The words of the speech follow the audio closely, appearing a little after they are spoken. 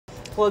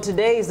Well,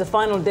 today is the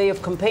final day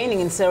of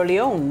campaigning in Sierra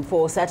Leone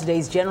for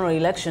Saturday's general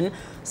election.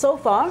 So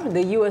far,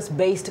 the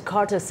U.S.-based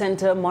Carter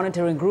Center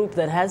monitoring group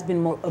that has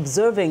been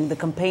observing the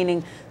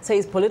campaigning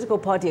says political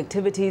party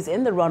activities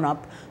in the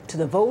run-up to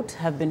the vote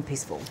have been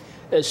peaceful.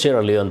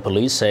 Sierra Leone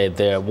police say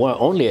there were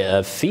only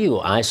a few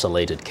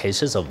isolated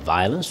cases of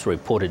violence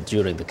reported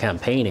during the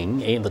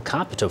campaigning in the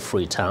capital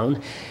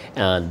Freetown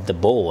and the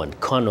Bo and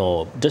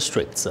Kono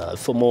districts.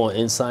 For more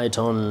insight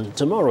on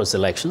tomorrow's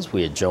elections,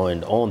 we are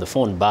joined on the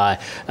phone by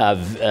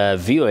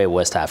VOA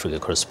West Africa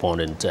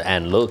correspondent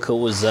Anne Luke, who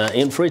was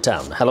in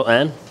Freetown. Hello,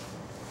 Anne.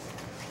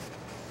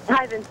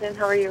 Hi, Vincent.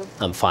 How are you?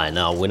 I'm fine.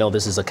 Now, we know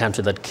this is a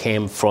country that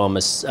came from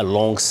a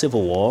long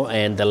civil war,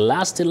 and the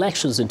last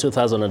elections in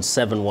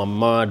 2007 were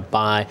marred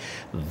by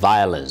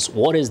violence.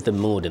 What is the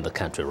mood in the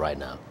country right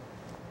now?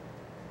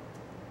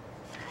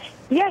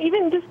 Yeah,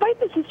 even despite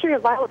this history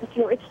of violence,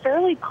 it's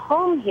fairly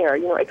calm here,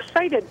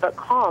 excited but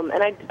calm.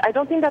 And I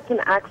don't think that's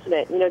an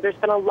accident. There's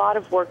been a lot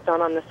of work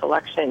done on this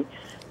election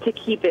to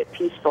keep it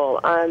peaceful.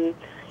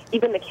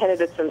 Even the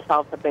candidates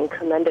themselves have been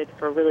commended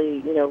for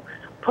really,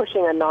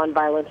 pushing a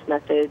nonviolence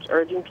message,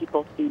 urging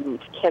people to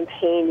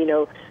campaign, in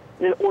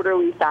an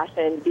orderly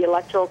fashion. The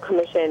Electoral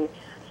Commission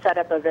set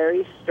up a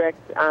very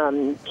strict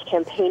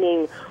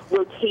campaigning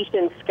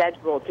rotation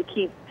schedule to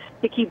keep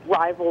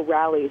rival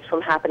rallies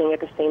from happening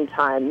at the same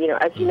time.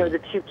 As you know, the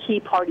two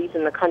key parties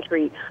in the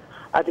country,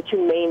 the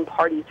two main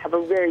parties, have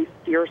a very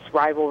fierce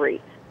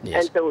rivalry.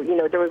 Yes. And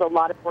so, there was a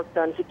lot of work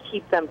done to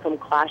keep them from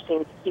clashing,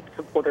 to keep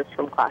supporters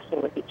from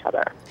clashing with each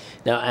other.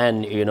 Now,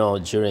 and,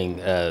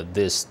 during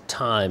these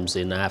times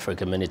in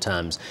Africa, many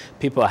times,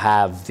 people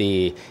have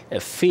the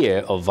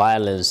fear of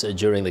violence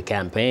during the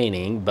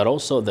campaigning, but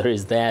also there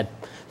is that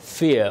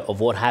fear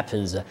of what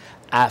happens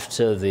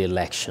after the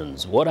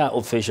elections. What are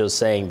officials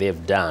saying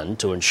they've done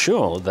to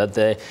ensure that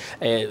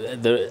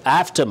the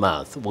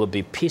aftermath will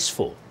be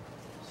peaceful?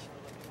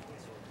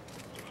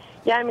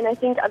 Yeah, I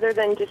think other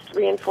than just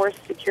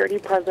reinforced security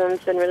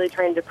presence and really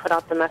trying to put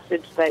out the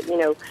message that,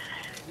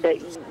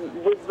 that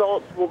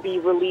results will be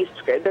released,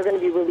 they're going to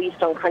be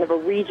released on kind of a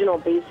regional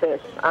basis,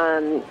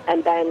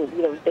 and then,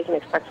 they can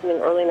expect something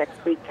early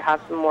next week to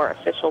have some more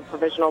official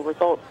provisional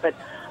results. But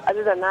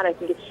other than that, I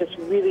think it's just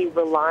really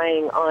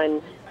relying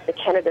on the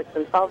candidates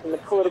themselves and the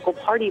political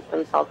parties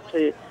themselves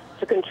to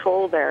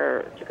control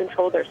their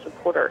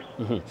supporters.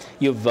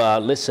 You've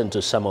listened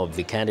to some of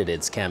the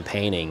candidates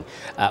campaigning.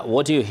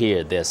 What do you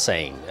hear they're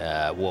saying?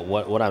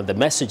 What are the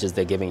messages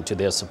they're giving to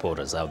their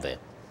supporters out there?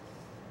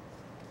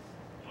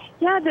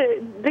 Yeah,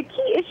 the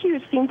key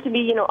issues seem to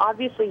be,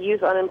 obviously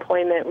youth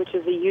unemployment, which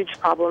is a huge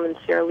problem in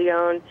Sierra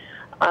Leone,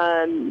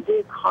 the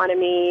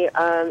economy,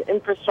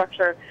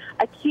 infrastructure.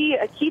 A key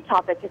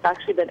topic has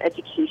actually been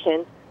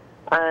education.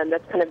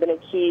 That's kind of been a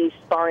key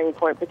sparring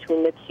point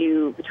between the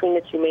two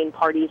main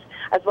parties,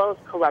 as well as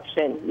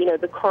corruption.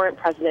 The current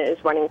president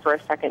is running for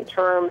a second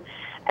term,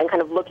 and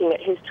kind of looking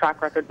at his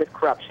track record with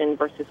corruption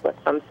versus what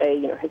some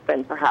say, has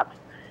been perhaps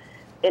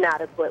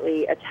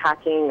inadequately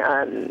attacking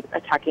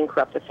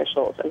corrupt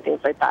officials and things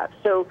like that.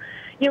 So,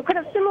 kind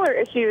of similar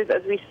issues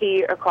as we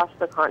see across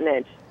the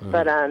continent.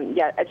 But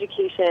yeah,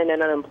 education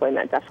and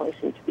unemployment definitely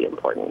seem to be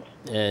important.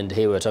 And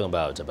here we're talking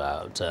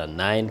about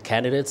 9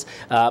 candidates.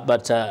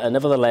 But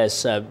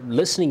nevertheless,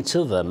 listening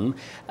to them,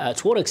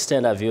 to what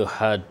extent have you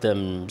heard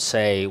them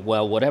say,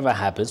 well, whatever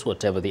happens,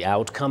 whatever the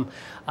outcome,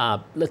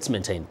 let's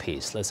maintain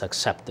peace, let's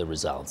accept the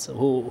results?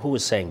 Who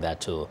is saying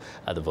that to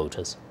the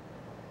voters?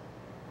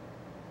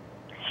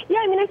 Yeah,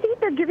 I think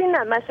they're giving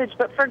that message.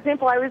 But, for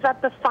example, I was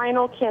at the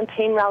final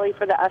campaign rally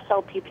for the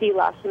SLPP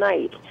last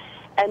night,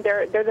 and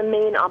they're the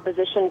main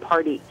opposition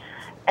party.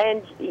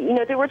 And,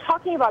 they were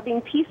talking about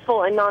being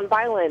peaceful and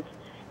nonviolent.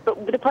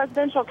 But the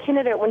presidential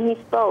candidate, when he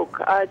spoke,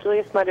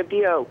 Julius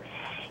Madabio,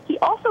 he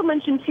also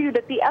mentioned, too,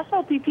 that the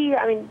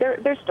SLPP,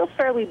 they're still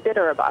fairly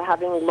bitter about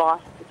having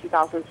lost the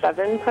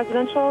 2007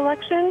 presidential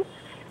election.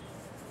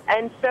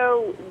 And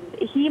so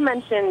he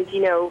mentioned,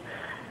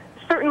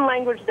 certain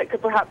language that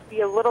could perhaps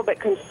be a little bit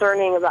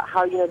concerning about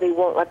how, they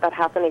won't let that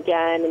happen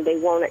again and they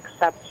won't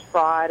accept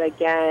fraud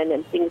again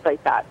and things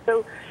like that.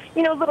 So,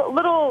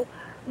 little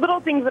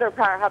things that are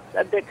perhaps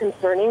a bit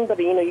concerning, but,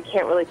 you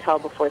can't really tell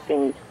before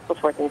things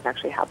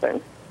actually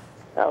happen.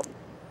 So.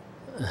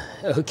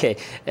 Okay,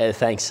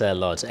 thanks a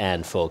lot,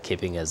 Anne, for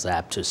keeping us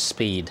up to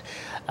speed.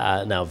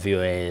 Now,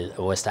 VOA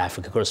West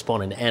Africa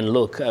correspondent Anne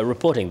Luke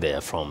reporting there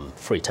from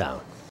Freetown.